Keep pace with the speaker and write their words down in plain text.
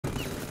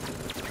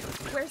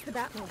Where's the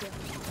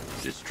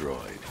Batmobile? Destroyed.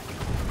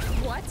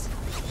 What?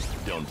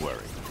 Don't worry.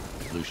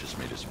 Lucius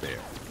made a spare.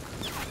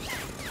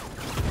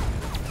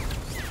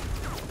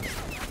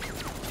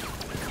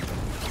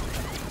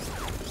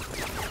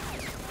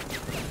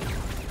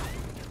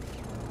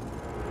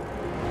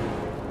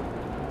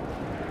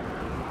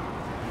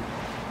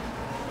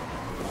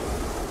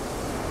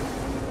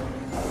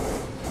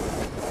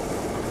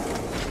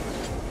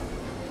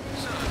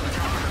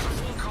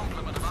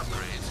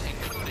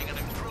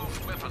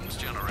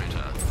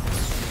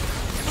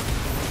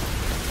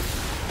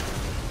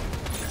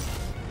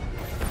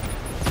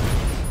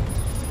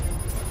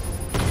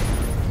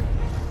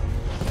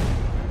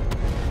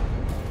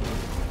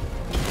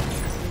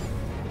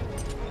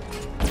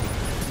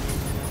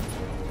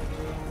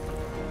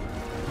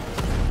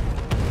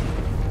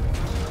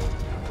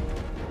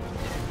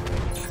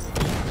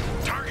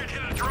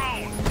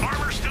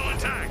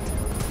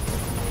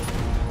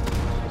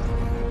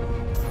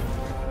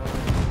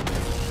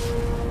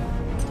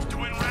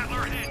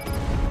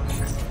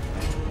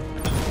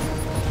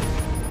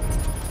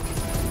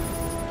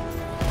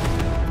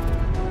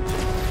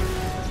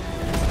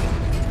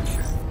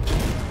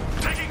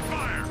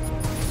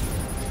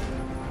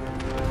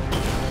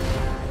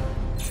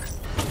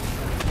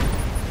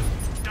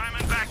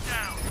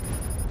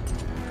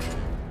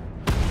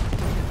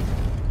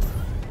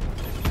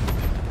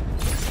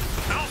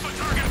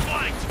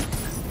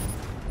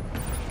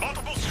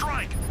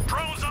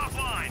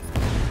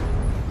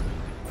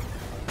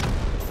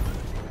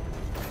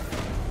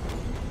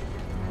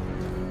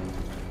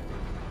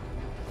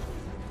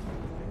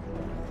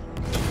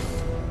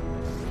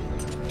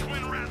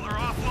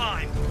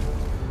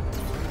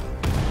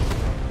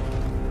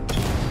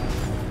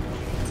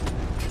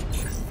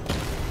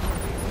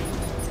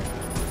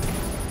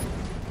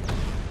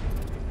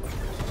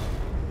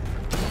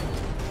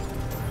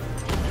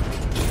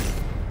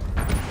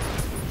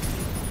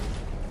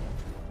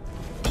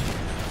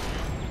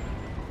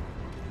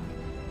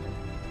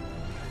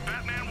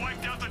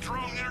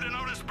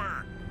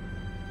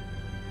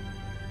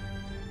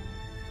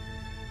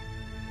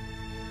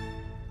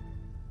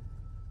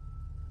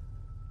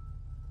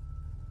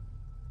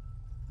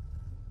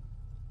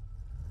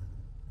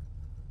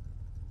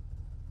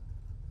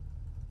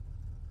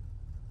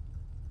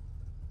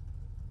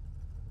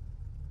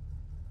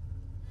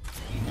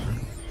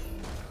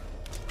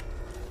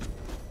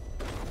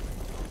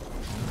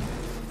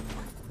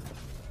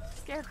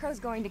 Scarecrow's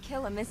going to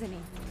kill him, isn't he?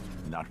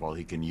 Not while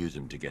he can use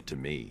him to get to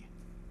me.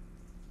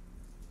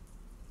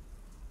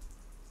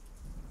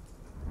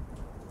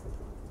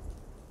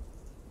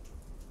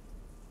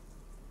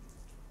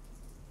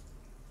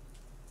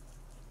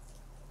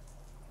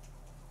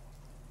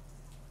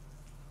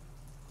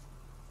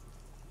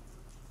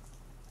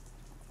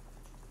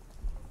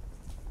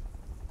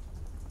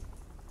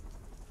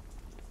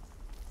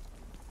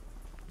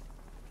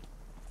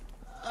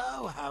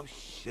 Oh, how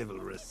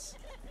chivalrous.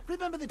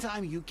 Remember the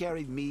time you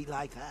carried me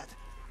like that?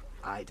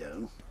 I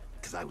don't,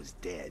 because I was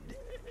dead.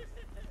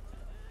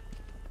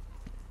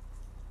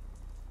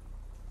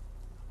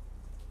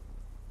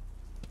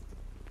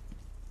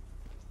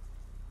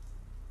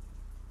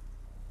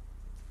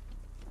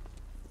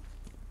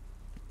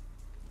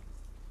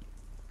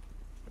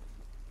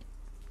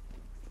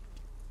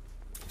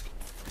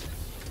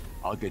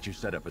 I'll get you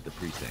set up at the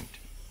precinct.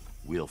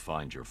 We'll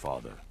find your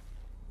father.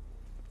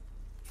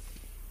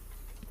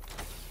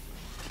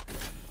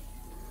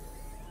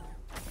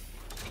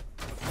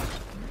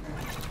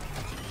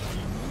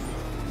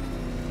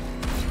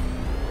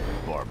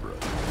 Barbara,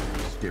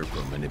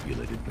 Scarecrow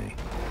manipulated me.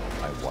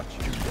 I watched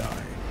you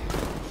die.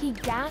 He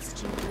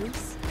gassed you,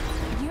 Bruce.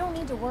 You don't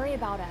need to worry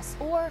about us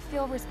or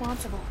feel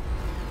responsible.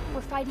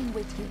 We're fighting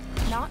with you,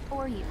 not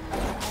for you,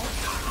 okay?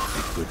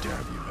 It's good to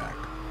have you back.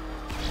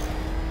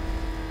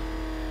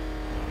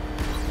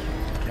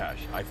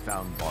 Cash, I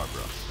found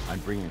Barbara. I'm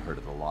bringing her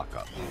to the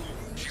lockup.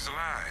 She's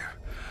alive.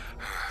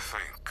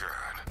 Thank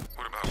God.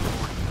 What about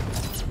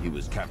Gordon? He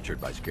was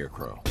captured by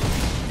Scarecrow.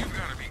 You've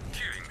got to be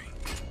kidding me.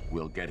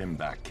 We'll get him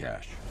back,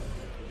 Cash.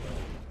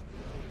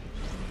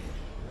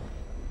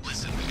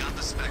 Listen, we got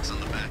the specs on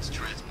the Bat's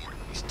transport.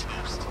 He's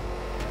toast.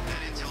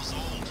 That intel's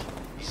old.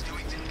 He's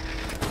doing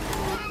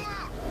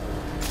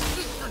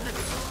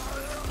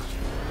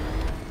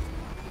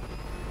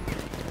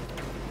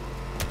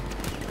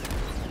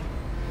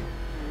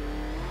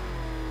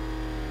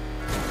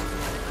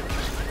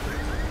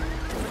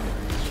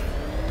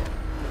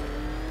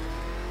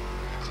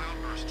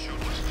Cloudburst showed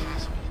what's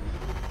possible.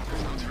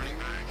 There's no turning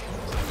back.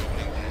 It's like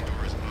opening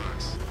Pandora's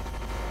box.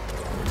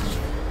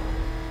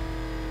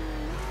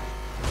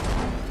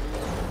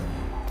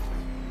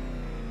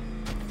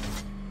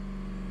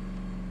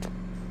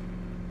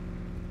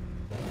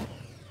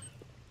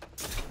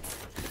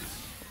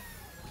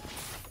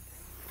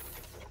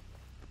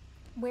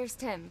 Where's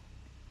Tim?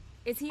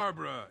 Is he—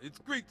 Barbara, it's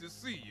great to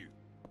see you.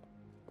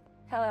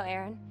 Hello,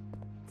 Aaron.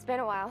 It's been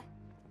a while.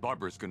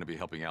 Barbara's gonna be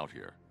helping out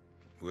here.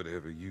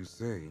 Whatever you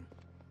say.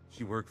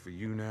 She work for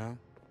you now?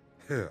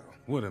 Hell,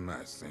 what am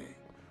I saying?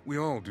 We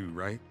all do,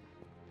 right?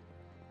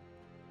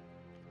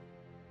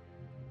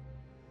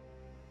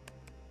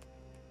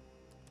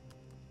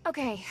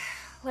 Okay,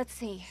 let's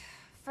see.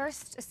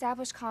 First,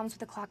 establish comms with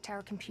the clock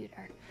tower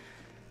computer.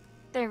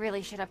 They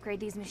really should upgrade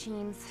these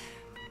machines.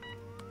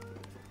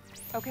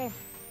 Okay,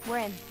 we're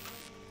in.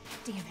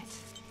 Damn it.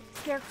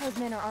 Scarecrow's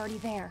men are already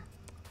there.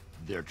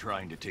 They're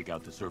trying to take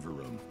out the server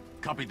room.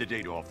 Copy the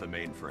data off the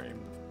mainframe.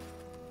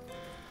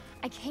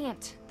 I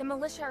can't. The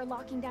militia are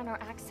locking down our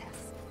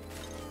access.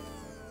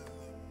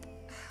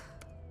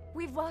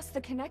 We've lost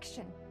the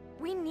connection.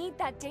 We need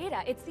that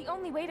data. It's the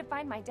only way to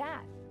find my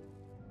dad.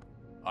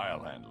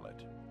 I'll handle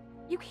it.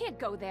 You can't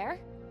go there.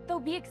 They'll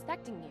be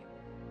expecting you.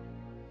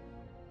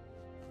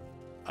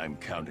 I'm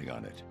counting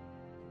on it.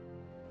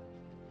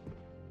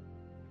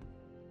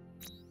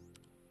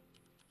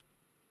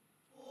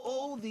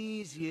 All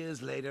these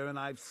years later, and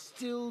I've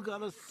still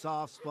got a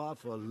soft spot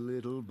for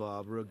little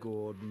Barbara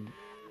Gordon.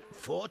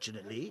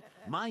 Fortunately,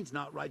 mine's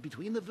not right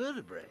between the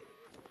vertebrae.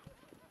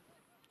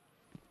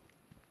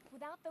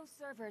 Without those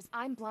servers,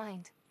 I'm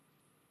blind.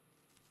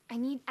 I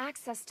need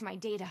access to my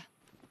data.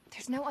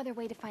 There's no other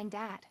way to find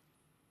Dad.